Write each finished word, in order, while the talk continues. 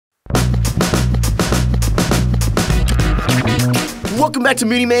welcome back to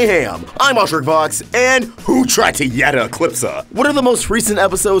Muni Mayhem. I'm Vox, and who tried to yada Eclipsa? One of the most recent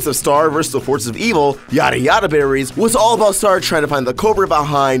episodes of Star vs. the Forces of Evil, Yada Yada Berries, was all about Star trying to find the culprit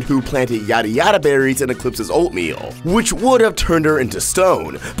behind who planted Yada Yada Berries in Eclipsa's oatmeal, which would have turned her into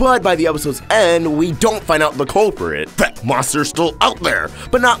stone. But by the episode's end, we don't find out the culprit. That monster's still out there,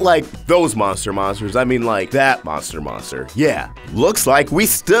 but not like those monsters. I mean like that monster. Yeah, looks like we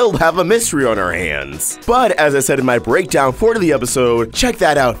still have a mystery on our hands. But as I said in my breakdown for the episode, check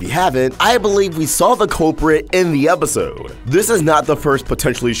that out if you haven't, I believe we saw the culprit in the episode. This is not the first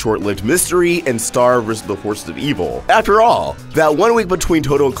potentially short-lived mystery in Star vs. the Forces of Evil. After all, that 1 week between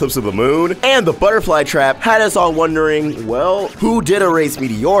total eclipse of the moon and the butterfly trap had us all wondering, well, who did erase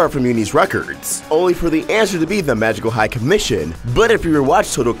Meteora from Uni's records? Only for the answer to be the Magical High Commission. But if you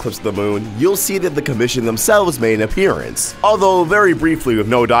rewatch Total Eclipse of the Moon, you'll see that the Commission themselves made an appearance, although very briefly with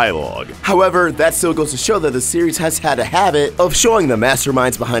no dialogue. However, that still goes to show that the series has had a habit of showing the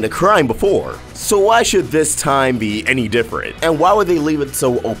masterminds behind a crime before. So why should this time be any different? And why would they leave it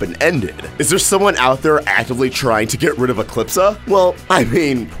so open-ended? Is there someone out there actively trying to get rid of Eclipsa? Well, I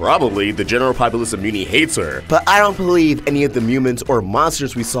mean, probably the general populace of Muni hates her, but I don't believe any of the humans or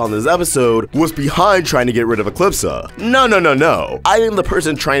monsters we saw in this episode was behind trying to get rid of Eclipsa. No. I think the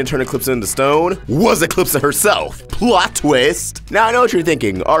person trying to turn Eclipsa into stone was Eclipsa herself. Plot twist. Now I know what you're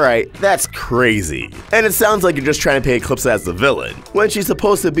thinking, alright, that's crazy. And it sounds like you're just trying to paint Eclipsa as the villain, when she's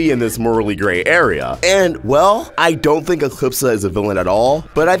supposed to be in this morally gray area. And, well, I don't think Eclipsa is a villain at all,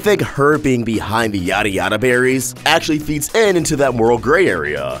 but I think her being behind the Yada Yada Berries actually feeds into that moral gray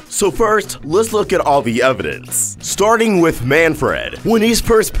area. So first, let's look at all the evidence. Starting with Manfred. When he's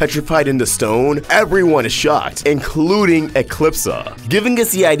first petrified into stone, everyone is shocked, including Eclipsa, giving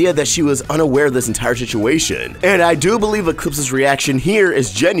us the idea that she was unaware of this entire situation. And I do believe Eclipsa's reaction here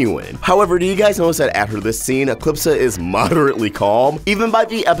is genuine. However, do you guys notice that after this scene, Eclipsa is moderately calm, even by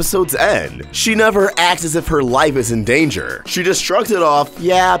the episode's end? She never acts as if her life is in danger. She just shrugs it off,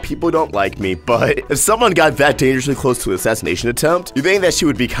 yeah, people don't like me, but if someone got that dangerously close to an assassination attempt, you think that she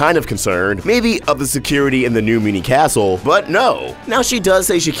would be kind of concerned, maybe of the security in the new Muni castle, but no. Now she does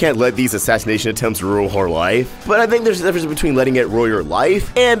say she can't let these assassination attempts rule her life, but I think there's a difference between letting it rule your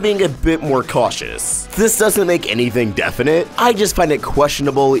life and being a bit more cautious. This doesn't make anything definite, I just find it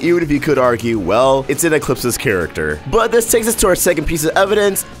questionable, even if you could argue, well, it's in Eclipsa's character. But this takes us to our second piece of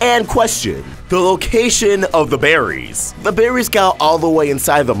evidence and question: the location of the berries. The berries got all the way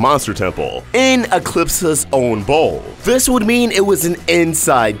inside the monster temple, in Eclipsa's own bowl. This would mean it was an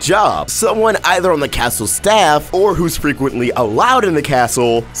inside job. Someone either on the castle staff, or who's frequently allowed in the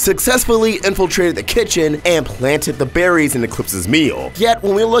castle, successfully infiltrated the kitchen and planted the berries in Eclipsa's meal. Yet,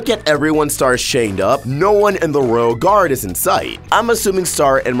 when we look at everyone Star chained up, no one in the royal guard is in sight. I'm assuming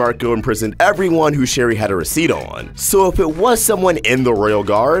Star and Marco imprisoned everyone who Sherry had a receipt on. So if it was someone in the royal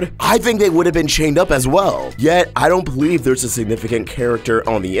guard, I think they would have been chained up as well. Yet, I don't believe there's a significant character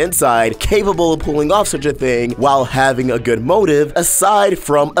on the inside capable of pulling off such a thing while having a good motive aside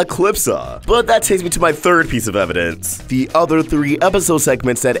from Eclipsa. But that takes me to my third piece of evidence: the other 3 episode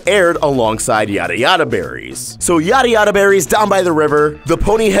segments that aired alongside Yada Yada Berries. So Yada Yada Berries, Down by the River, The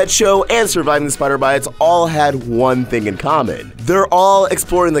Pony Head Show, and Surviving the Spider Bites all had one thing in common. They're all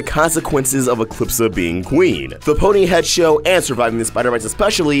exploring the consequences of Eclipsa being queen. The Pony Head Show and Surviving the Spider Bites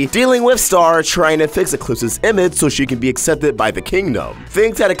especially dealing with Star trying to fix Eclipsa's image so she can be accepted by the kingdom.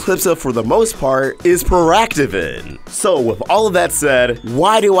 Things that Eclipsa, for the most part, is proactive in. So with all of that said,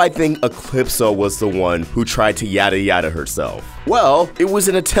 why do I think Eclipsa was the one who tried to yada yada herself? Well, it was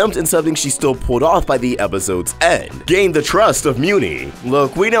an attempt in something she still pulled off by the episode's end: gain the trust of Muni.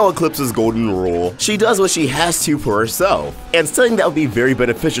 Look, we know Eclipsa's golden rule: she does what she has to for herself, and something that would be very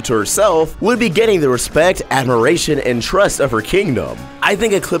beneficial to herself would be getting the respect, admiration, and trust of her kingdom. I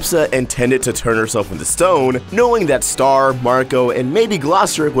think Eclipsa intended to turn herself into stone, knowing that Star, Marco, and maybe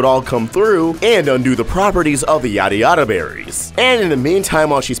Glossric would all come through and undo the properties of the Yada Yada Berries. And in the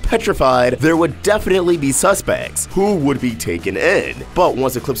meantime, while she's petrified, there would definitely be suspects who would be taken in. But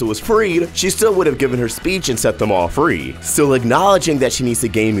once Eclipsa was freed, she still would have given her speech and set them all free, still acknowledging that she needs to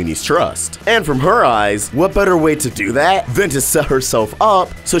gain Muni's trust. And from her eyes, what better way to do that than to set herself up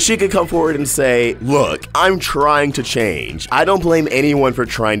so she could come forward and say, look, I'm trying to change. I don't blame anyone for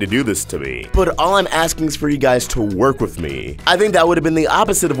trying to do this to me, but all I'm asking is for you guys to work with me. I think that would have been the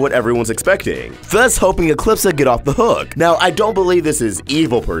opposite of what everyone's expecting, thus hoping Eclipsa get off the hook. Now, I don't believe this is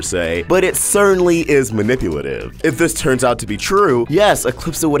evil per se, but it certainly is manipulative. If this turns out to be true, yes,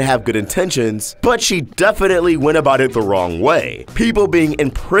 Eclipsa would have good intentions, but she definitely went about it the wrong way, people being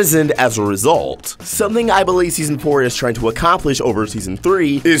imprisoned as a result. Something I believe Season 4 is trying to accomplish over Season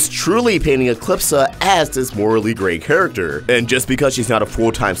 3 is truly painting Eclipsa as this morally gray character, and just because she's not a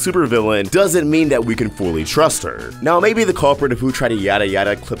full-time supervillain doesn't mean that we can fully trust her. Now maybe the culprit of who tried to yada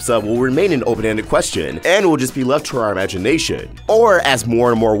yada Eclipsa will remain an open-ended question, and will just be left to our imagination. Or as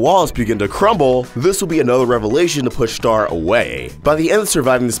more and more walls begin to crumble, this will be another revelation to push Star away. By the end of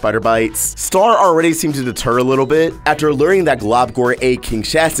surviving the spider bites, Star already seemed to deter a little bit after learning that Globgor ate King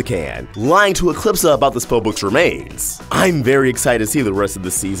Shastakan, lying to Eclipsa about the spellbook's remains. I'm very excited to see the rest of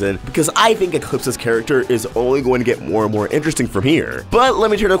the season because I think Eclipsa's character is only going to get more and more interesting from here. But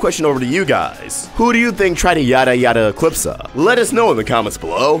let me turn the question over to you guys. Who do you think tried to yada yada Eclipsa? Let us know in the comments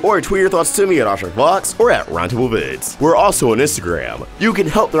below, or tweet your thoughts to me at OshRockVox or at Roundtable Vids. We're also on Instagram. You can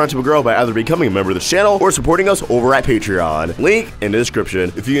help the Roundtable grow by either becoming a member of the channel or supporting us over at Patreon. Link in the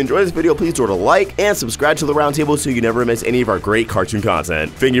description. If you enjoyed this video, please throw it a like and subscribe to the Roundtable so you never miss any of our great cartoon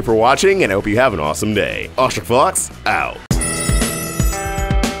content. Thank you for watching, and I hope you have an awesome day. OshRockVox out.